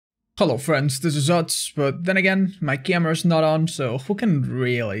Hello friends, this is Utz, but then again, my camera's not on, so who can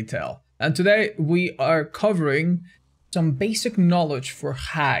really tell? And today we are covering some basic knowledge for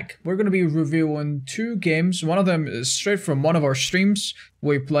Hag. We're going to be reviewing two games. One of them is straight from one of our streams.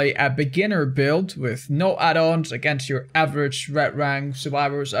 We play a beginner build with no add-ons against your average red rank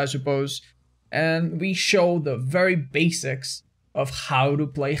survivors, I suppose. And we show the very basics of how to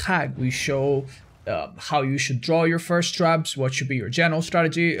play Hag. We show how you should draw your first traps, what should be your general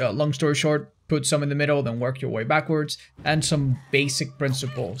strategy. Long story short, put some in the middle, then work your way backwards, and some basic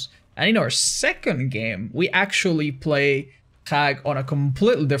principles. And in our second game, we actually play Hag on a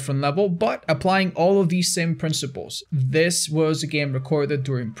completely different level, but applying all of these same principles. This was a game recorded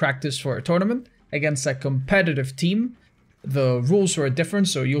during practice for a tournament against a competitive team. The rules were different,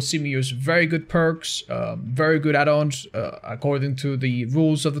 so you'll see me use very good perks, very good add-ons, according to the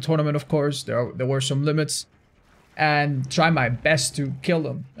rules of the tournament, of course. There were some limits, and try my best to kill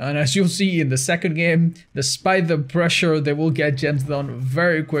them. And as you'll see in the second game, despite the pressure, they will get gens done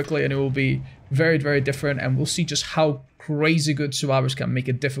very quickly, and it will be very, very different, and we'll see just how crazy good survivors can make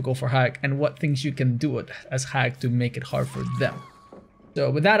it difficult for Hag, and what things you can do as Hag to make it hard for them.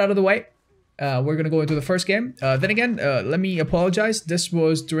 So with that out of the way, we're gonna go into the first game. Then again, let me apologize. This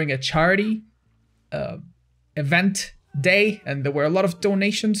was during a charity event day, and there were a lot of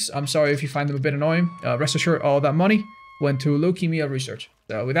donations. I'm sorry if you find them a bit annoying. Rest assured, all that money went to leukemia research.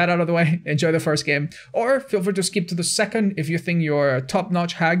 So with that out of the way, enjoy the first game, or feel free to skip to the second if you think you're a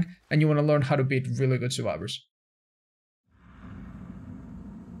top-notch Hag and you want to learn how to beat really good survivors.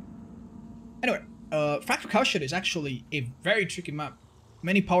 Anyway, Fractal Cowshed is actually a very tricky map.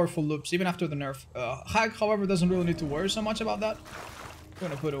 Many powerful loops, even after the nerf. Hag, however, doesn't really need to worry so much about that. I'm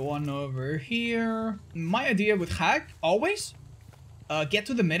gonna put one over here. My idea with Hag, always, get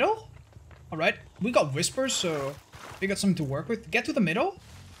to the middle. Alright, we got Whispers, so we got something to work with. Get to the middle,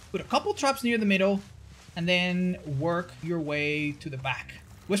 put a couple traps near the middle, and then work your way to the back.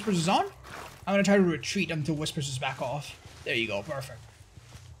 Whispers is on. I'm gonna try to retreat until Whispers is back off. There you go, perfect.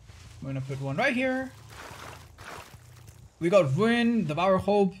 I'm gonna put one right here. We got Ruin, Devour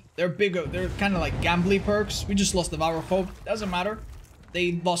Hope. They're bigger. They're kind of like gambly perks. We just lost Devour Hope. Doesn't matter.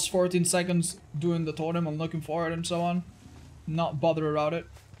 They lost 14 seconds doing the totem and looking for it and so on. Not bother about it.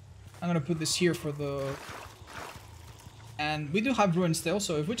 I'm gonna put this here for the... And we do have Ruin still,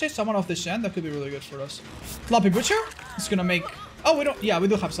 so if we chase someone off this gen, that could be really good for us. Sloppy Butcher is gonna make... Oh, we don't... Yeah, we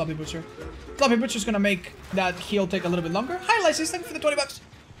do have Sloppy Butcher. Sloppy Butcher's gonna make that heal take a little bit longer. Hi, Lysis, thank you for the 20 bucks.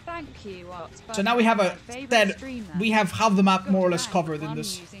 Thank you, so now we have we have half the map more or less covered in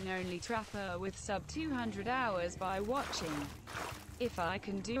this. Using only Trapper with sub 200 hours by watching. If I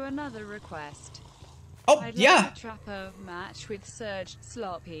can do another request. Oh, I'd yeah. like a Trapper match with Surge,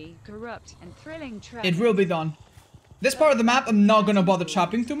 Sloppy, Corrupt, and Thrilling Trap. It will be done. This part of the map, I'm not gonna bother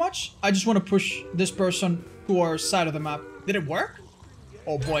chopping too much. I just want to push this person to our side of the map. Did it work?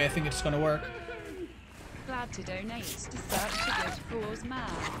 Oh boy, I think it's gonna work. Glad to donate to Search for Good Cause Man.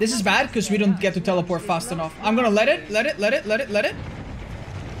 This is bad because we don't get to teleport fast enough. I'm gonna let it.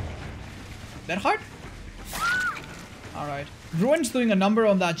 That hard? Alright. Ruin's doing a number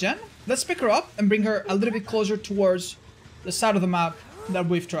on that gen. Let's pick her up and bring her a little bit closer towards the side of the map that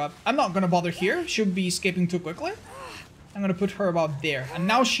we've trapped. I'm not gonna bother here. She'll be escaping too quickly. I'm gonna put her about there. And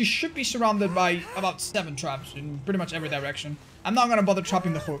now she should be surrounded by about 7 traps in pretty much every direction. I'm not gonna bother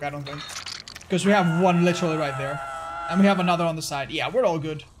trapping the hook, I don't think. Because we have one literally right there. And we have another on the side. Yeah, we're all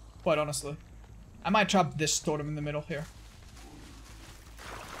good. Quite honestly. I might trap this totem in the middle here.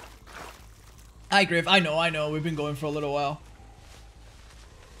 Hi, Griff. I know. We've been going for a little while.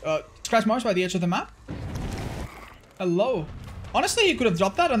 Scratch Mars by the edge of the map. Hello. Honestly, he could have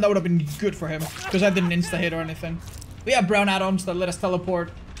dropped that and that would have been good for him. Because I didn't insta-hit or anything. We have brown add-ons that let us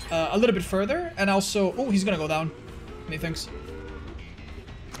teleport a little bit further. And also... Oh, he's gonna go down. Methinks.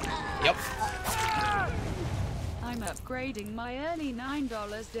 Yep. I'm upgrading my early $9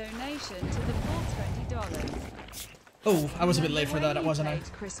 donation to the full $20. Oh, I was a bit late for that, wasn't I?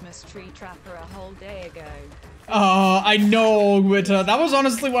 Christmas tree trapper a whole day ago. I know, Witta. That was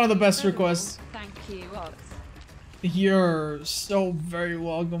honestly one of the best requests. Thank you, Ox. You're so very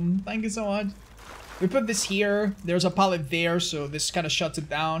welcome. Thank you so much. We put this here. There's a pallet there, so this kind of shuts it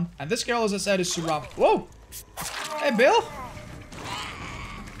down. And this girl, as I said, is surrounded. Whoa! Hey, Bill!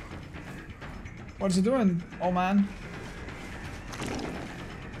 What is it doing? Oh, man.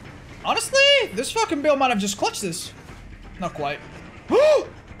 Honestly, this fucking Bill might have just clutched this. Not quite.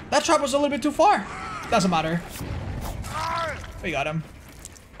 That trap was a little bit too far. Doesn't matter. We got him.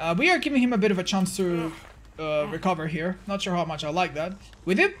 We are giving him a bit of a chance to recover here. Not sure how much I like that.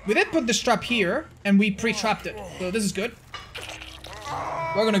 We did put this trap here, and we pre-trapped it. So this is good.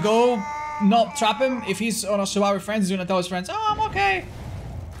 We're gonna go not trap him. If he's on a survivor friends, he's gonna tell his friends, oh, I'm okay.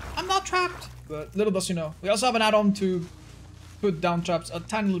 I'm not trapped. But little does he know. We also have an add-on to put down traps a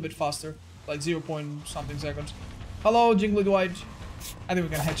tiny little bit faster. Like 0 point something seconds. Hello, Jingly Dwight. I think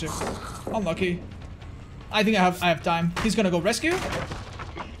we can hitch him. Unlucky. I think I have time. He's gonna go rescue.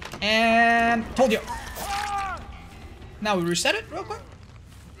 And told you. Now we reset it real quick.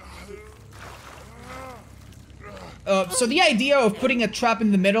 So the idea of putting a trap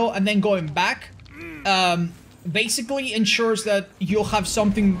in the middle and then going back basically ensures that you'll have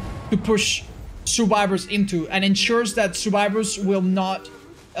something to push survivors into and ensures that survivors will not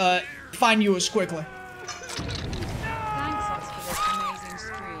find you as quickly. Thanks Oz for this amazing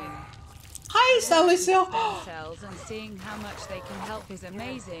stream. Hi, Sally Sil. Cells and seeing how much they can help is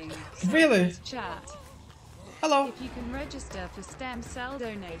amazing. Really? Chat. Hello. If you can register for stem cell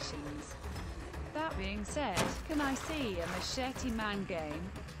donations. That being said, can I see a Machete Man game,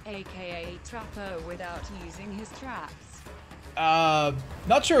 aka Trapper, without using his traps?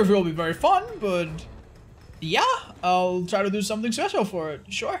 Not sure if it will be very fun, but yeah, I'll try to do something special for it.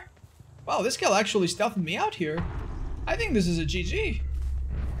 Sure. Wow, this girl actually stealthed me out here. I think this is a GG.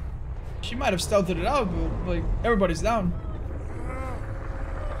 She might have stealthed it out, but like everybody's down.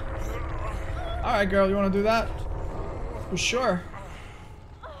 All right, girl, you want to do that? For sure.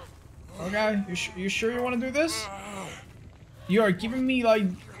 Okay, you sure you want to do this? You are giving me like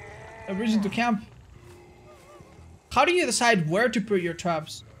a reason to camp. How do you decide where to put your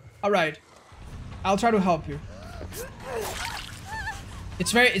traps? All right, I'll try to help you.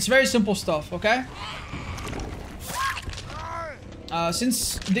 It's very simple stuff, okay?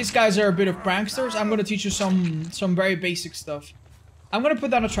 Since these guys are a bit of pranksters, I'm gonna teach you some very basic stuff. I'm gonna put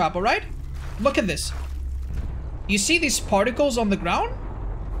down a trap, all right? Look at this. You see these particles on the ground?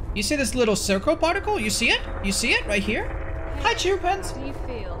 You see this little circle particle? You see it? You see it right here? Hi, Chupins. How do you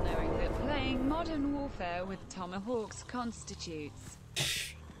feel knowing that playing Modern Warfare with tomahawks constitutes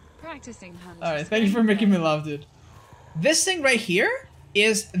practicing hunting? Alright, thank you for making me laugh, dude. This thing right here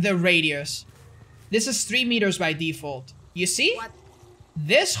is the radius. This is 3 meters by default. You see? What?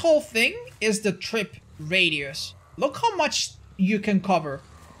 This whole thing is the trip radius. Look how much you can cover.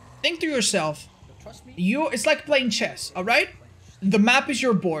 Think to yourself. It's like playing chess, alright? The map is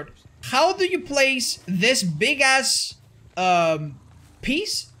your board. How do you place this big ass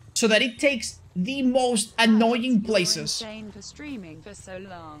piece so that it takes the most annoying places? Insane for streaming for so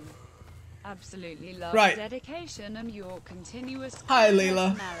long. Absolutely love dedication and your continuous. Hi,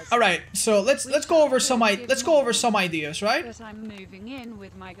 Leila. All right, so let's go over some ideas, right? But I'm moving in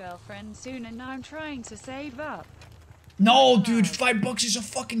with my girlfriend soon, and I'm trying to save up. No, dude, $5 is a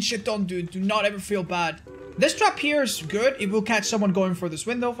fucking shit ton, dude. Do not ever feel bad. This trap here is good. It will catch someone going for this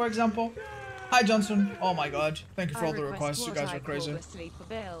window, for example. Hi, Johnson. Oh my god. Thank you for all the requests. You guys are crazy.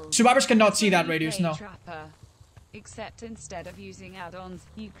 Survivors cannot see that radius, no. Except instead of using add-ons,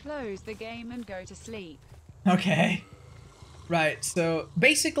 you close the game and go to sleep. Okay. Right, so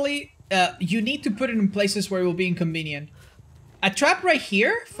basically, you need to put it in places where it will be inconvenient. A trap right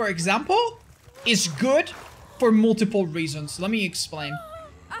here, for example, is good for multiple reasons. Let me explain.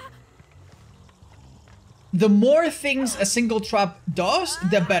 The more things a single trap does,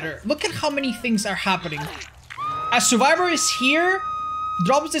 the better. Look at how many things are happening. A survivor is here,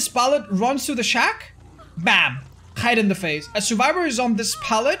 drops this pallet, runs to the shack, bam, hit in the face. A survivor is on this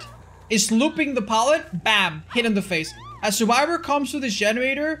pallet, is looping the pallet, bam, hit in the face. A survivor comes to this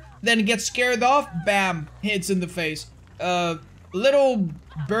generator, then gets scared off, bam, hits in the face. Little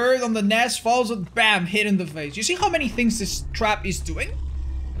bird on the nest falls, bam, hit in the face. You see how many things this trap is doing?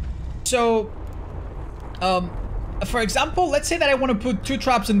 So, for example, let's say that I want to put 2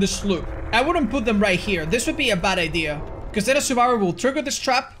 traps in this loop. I wouldn't put them right here. This would be a bad idea. Because then a survivor will trigger this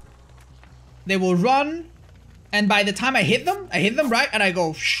trap. They will run. And by the time I hit them right, and I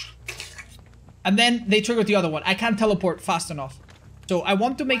go shh. And then they trigger the other one. I can't teleport fast enough. So I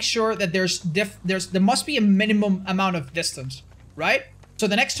want to make sure that there must be a minimum amount of distance. Right? So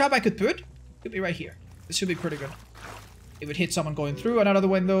the next trap I could put could be right here. This should be pretty good. It would hit someone going through another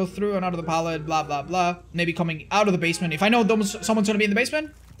window, through another pallet, blah, blah, blah. Maybe coming out of the basement. If I know someone's gonna be in the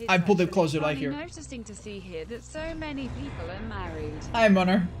basement, I pull them closer like here. It's noticing to see here that so many people are married. Hi,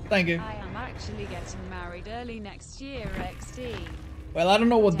 Runner. Thank you. I am actually getting married early next year, XD. Well, I don't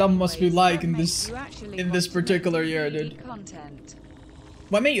know what that must be like in this particular year, dude. Content.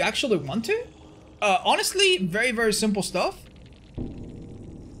 What made you actually want to? Honestly, very, very simple stuff.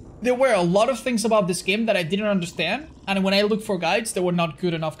 There were a lot of things about this game that I didn't understand, and when I looked for guides, there were not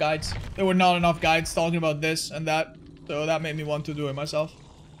good enough guides. There were not enough guides talking about this and that, so that made me want to do it myself.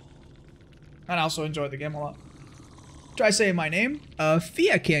 And I also enjoyed the game a lot. Try saying my name.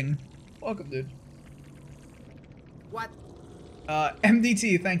 Fia King. Welcome, dude. What?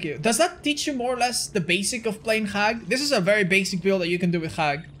 MDT, thank you. Does that teach you more or less the basic of playing Hag? This is a very basic build that you can do with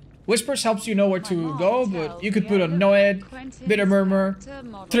Hag. Whispers helps you know where to go, but you could put a Noed, Bitter Murmur,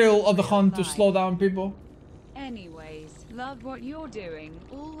 Thrill of the Hunt to slow down people. Anyways, love what you're doing.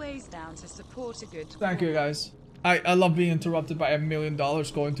 Always down to support a good cause. Thank you, guys. I love being interrupted by $1 million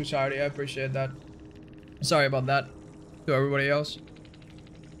going to charity. I appreciate that. Sorry about that to everybody else.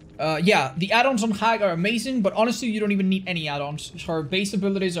 Yeah, the add-ons on Hag are amazing, but honestly, you don't even need any add-ons. Her base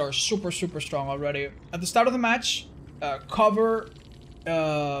abilities are super strong already. At the start of the match, cover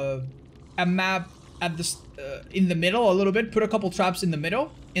a map at the in the middle a little bit. Put a couple traps in the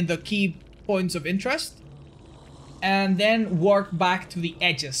middle, in the key points of interest, and then work back to the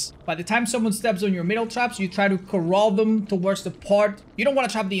edges. By the time someone steps on your middle traps, you try to corral them towards the part. You don't want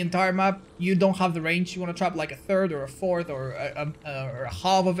to trap the entire map. You don't have the range. You want to trap like a third or a fourth or a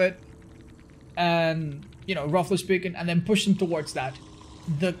half of it. And, you know, roughly speaking, and then push them towards that.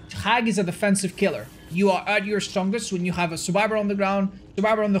 The Hag is a defensive killer. You are at your strongest when you have a survivor on the ground,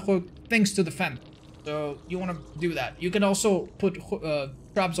 survivor on the hook, things to defend. So you want to do that. You can also put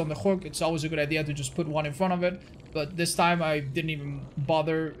traps on the hook. It's always a good idea to just put one in front of it. But this time I didn't even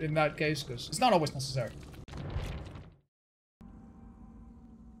bother in that case because it's not always necessary.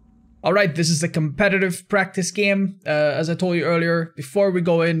 Alright, this is a competitive practice game. As I told you earlier, before we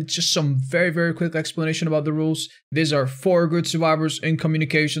go in, just some very quick explanation about the rules. These are 4 good survivors in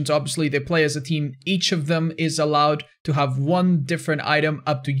communications. Obviously, they play as a team. Each of them is allowed to have 1 different item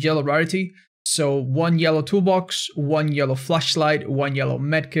up to yellow rarity. So 1 yellow toolbox, 1 yellow flashlight, 1 yellow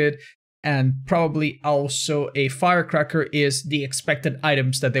medkit, and probably also a firecracker is the expected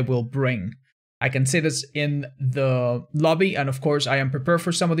items that they will bring. I can say this in the lobby, and of course I am prepared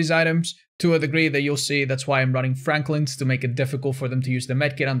for some of these items to a degree that you'll see. That's why I'm running Franklin's to make it difficult for them to use the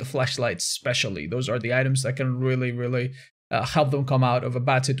medkit and the flashlight especially. Those are the items that can really help them come out of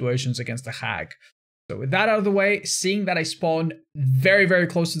bad situations against the Hag. So with that out of the way, seeing that I spawned very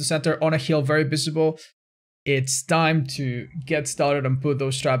close to the center on a hill, very visible, it's time to get started and put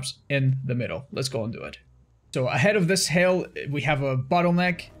those traps in the middle. Let's go and do it. So ahead of this hill, we have a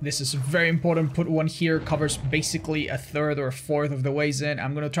bottleneck. This is very important. Put one here, covers basically a third or a fourth of the ways in.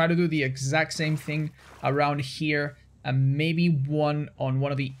 I'm going to try to do the exact same thing around here and maybe one on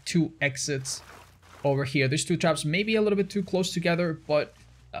one of the 2 exits over here. These 2 traps may be a little bit too close together, but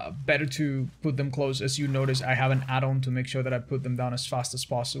better to put them close. As you notice, I have an add-on to make sure that I put them down as fast as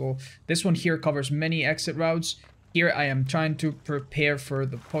possible. This one here covers many exit routes. Here I am trying to prepare for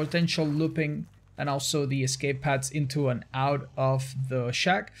the potential looping and also the escape paths into and out of the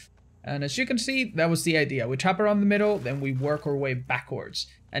shack. And as you can see, that was the idea. We trap around the middle, then we work our way backwards.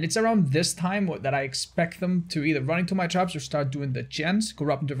 And it's around this time that I expect them to either run into my traps or start doing the gens.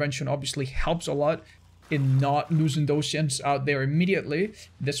 Corrupt intervention obviously helps a lot in not losing those gens out there immediately.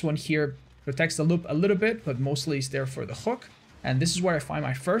 This one here protects the loop a little bit, but mostly is there for the hook. And this is where I find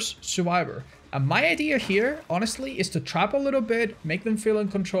my first survivor. And my idea here, honestly, is to trap a little bit, make them feel in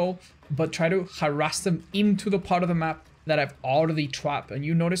control, but try to harass them into the part of the map that I've already trapped. And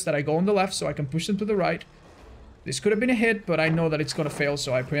you notice that I go on the left so I can push them to the right. This could have been a hit, but I know that it's going to fail,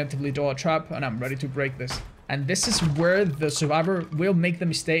 so I preemptively draw a trap and I'm ready to break this. And this is where the survivor will make the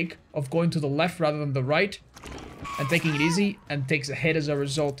mistake of going to the left rather than the right and taking it easy and takes a hit as a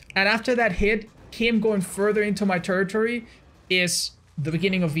result. And after that hit, him going further into my territory is the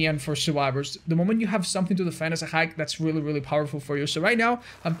beginning of the end for survivors. The moment you have something to defend as a Hag, that's really powerful for you. So right now,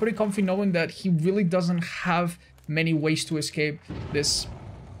 I'm pretty comfy knowing that he really doesn't have many ways to escape this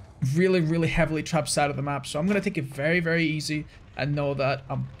really heavily trapped side of the map. So I'm going to take it very easy and know that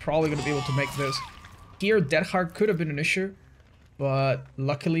I'm probably going to be able to make this. Here, Dead Heart could have been an issue, but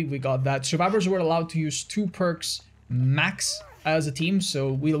luckily we got that. Survivors were allowed to use 2 perks max as a team,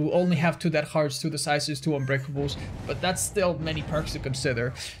 so we'll only have 2 Dead Hearts, 2 Decisives, 2 Unbreakables, but that's still many perks to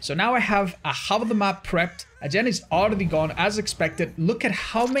consider. So now I have a half of the map prepped. A gen is already gone as expected. Look at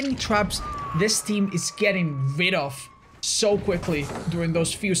how many traps this team is getting rid of so quickly during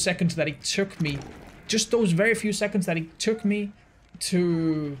those few seconds that it took me. Just those very few seconds that it took me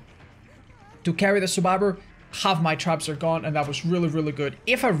to carry the survivor. Half my traps are gone, and that was really good.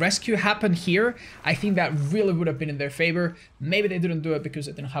 If a rescue happened here, I think that really would have been in their favor. Maybe they didn't do it because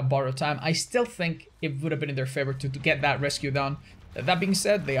they didn't have borrowed time. I still think it would have been in their favor to get that rescue done. That being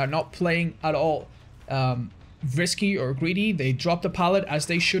said, they are not playing at all risky or greedy. They dropped the pallet as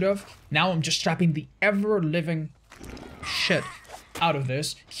they should have. Now I'm just trapping the ever-living shit out of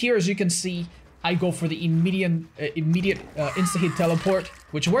this. Here, as you can see, I go for the immediate insta-hit teleport.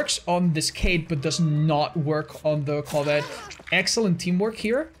 which works on this Kate, but does not work on the Claudette. Excellent teamwork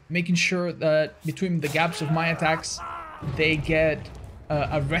here, making sure that between the gaps of my attacks, they get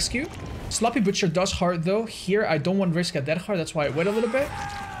a rescue. Sloppy Butcher does hard though. Here, I don't want to risk a dead hard, that's why I wait a little bit.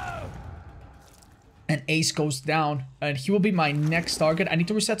 And Ace goes down, and he will be my next target. I need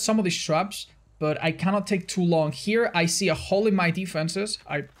to reset some of these traps, but I cannot take too long. Here, I see a hole in my defenses.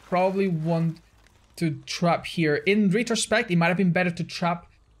 I probably want to trap here. In retrospect, it might have been better to trap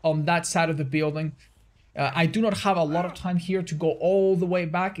on that side of the building. I do not have a lot of time here to go all the way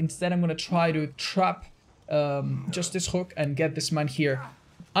back. Instead, I'm going to try to trap just this hook and get this man here.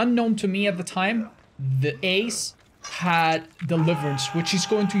 Unknown to me at the time, the Ace had Deliverance, which he's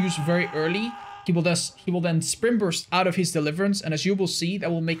going to use very early. He will then sprint burst out of his Deliverance, and as you will see,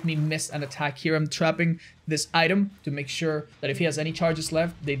 that will make me miss an attack. Here I'm trapping this item to make sure that if he has any charges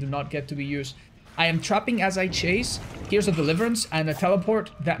left, they do not get to be used. I am trapping as I chase. Here's a Deliverance and a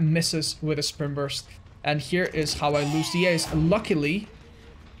teleport that misses with a sprint burst. And here is how I lose the Ace. Luckily,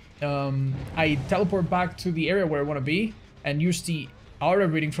 I teleport back to the area where I want to be and use the aura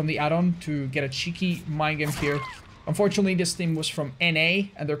reading from the add-on to get a cheeky mind game here. Unfortunately, this team was from NA,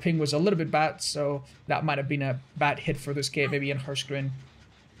 and their ping was a little bit bad, so that might have been a bad hit for this game. Maybe in her screen,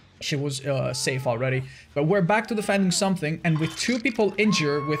 she was safe already. But we're back to defending something, and with 2 people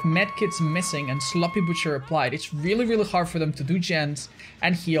injured, with medkits missing and Sloppy Butcher applied, it's really, really hard for them to do gens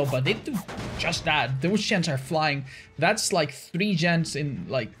and heal, but they do just that. Those gens are flying. That's like 3 gens in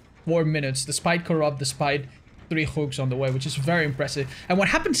like 4 minutes, despite Corrupt, despite 3 hooks on the way, which is very impressive. And what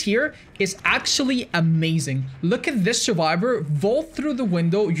happens here is actually amazing. Look at this survivor vault through the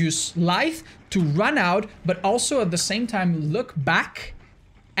window, use life to run out, but also at the same time look back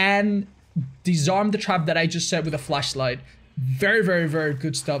and disarm the trap that I just set with a flashlight. Very, very, very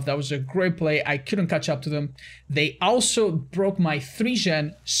good stuff. That was a great play. I couldn't catch up to them. They also broke my 3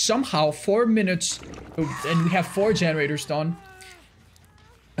 gen somehow, 4 minutes, and we have 4 generators done.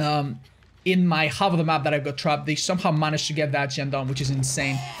 In my half of the map that I got trapped, they somehow managed to get that gen done, which is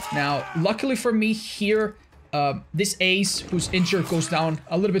insane. Now, luckily for me here, this Ace who's injured goes down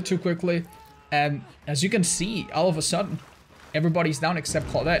a little bit too quickly. And as you can see, all of a sudden, everybody's down except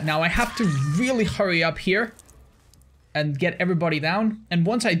Claudette. Now, I have to really hurry up here and get everybody down. And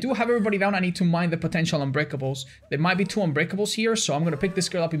once I do have everybody down, I need to mine the potential unbreakables. There might be 2 unbreakables here, so I'm going to pick this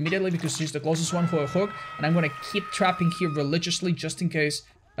girl up immediately because she's the closest one for a hook. And I'm going to keep trapping here religiously just in case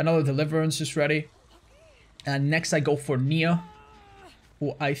another Deliverance is ready. And next I go for Nia,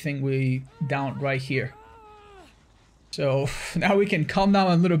 who I think we down right here. So now we can calm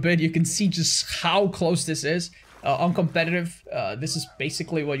down a little bit. You can see just how close this is. Uncompetitive, this is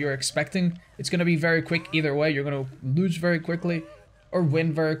basically what you're expecting. It's going to be very quick either way. You're going to lose very quickly or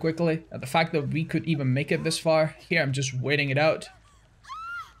win very quickly. The fact that we could even make it this far, here I'm just waiting it out.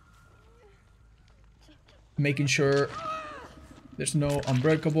 Making sure there's no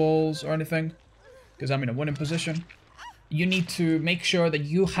unbreakables or anything, because I'm in a winning position. You need to make sure that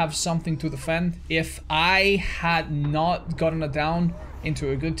you have something to defend. If I had not gotten it down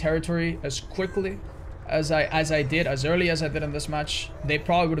into a good territory as quickly as I did, as early as I did in this match, they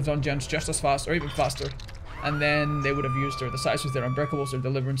probably would have done gens just as fast or even faster. And then they would have used the size of their unbreakables, their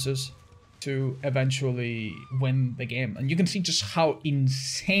deliverances, to eventually win the game. And you can see just how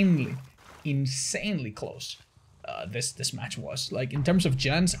insanely close this match was. Like, in terms of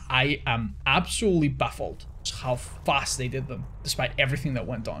gens, I am absolutely baffled how fast they did them, despite everything that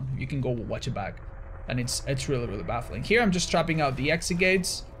went on. You can go watch it back, and it's really, really baffling. Here I'm just trapping out the exit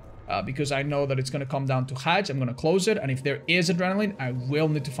gates because I know that it's going to come down to hatch. I'm going to close it, and if there is adrenaline, I will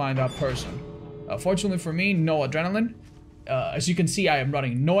need to find that person. Fortunately for me, no adrenaline. As you can see, I am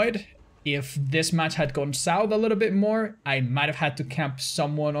running Noid. If this match had gone south a little bit more, I might have had to camp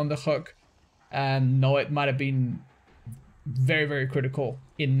someone on the hook, and Noid might have been very, very critical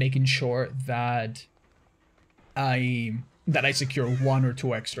in making sure that I secure 1 or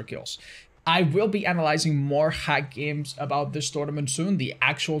 2 extra kills. I will be analyzing more hack games about this tournament soon, the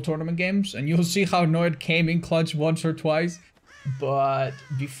actual tournament games, and you'll see how Noid came in clutch once or twice. But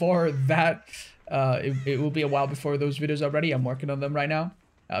before that, it will be a while before those videos are ready. I'm working on them right now.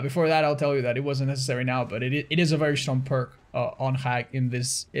 Before that, I'll tell you that it wasn't necessary now, but it is a very strong perk on hack in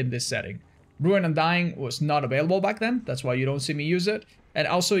this setting. Ruin and Dying was not available back then. That's why you don't see me use it. And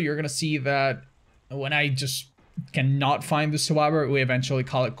also, you're gonna see that when I just cannot find the survivor, we eventually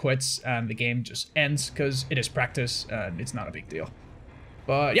call it quits and the game just ends because it is practice and it's not a big deal.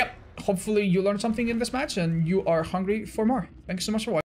 But yep, hopefully you learned something in this match and you are hungry for more. Thank you so much for watching.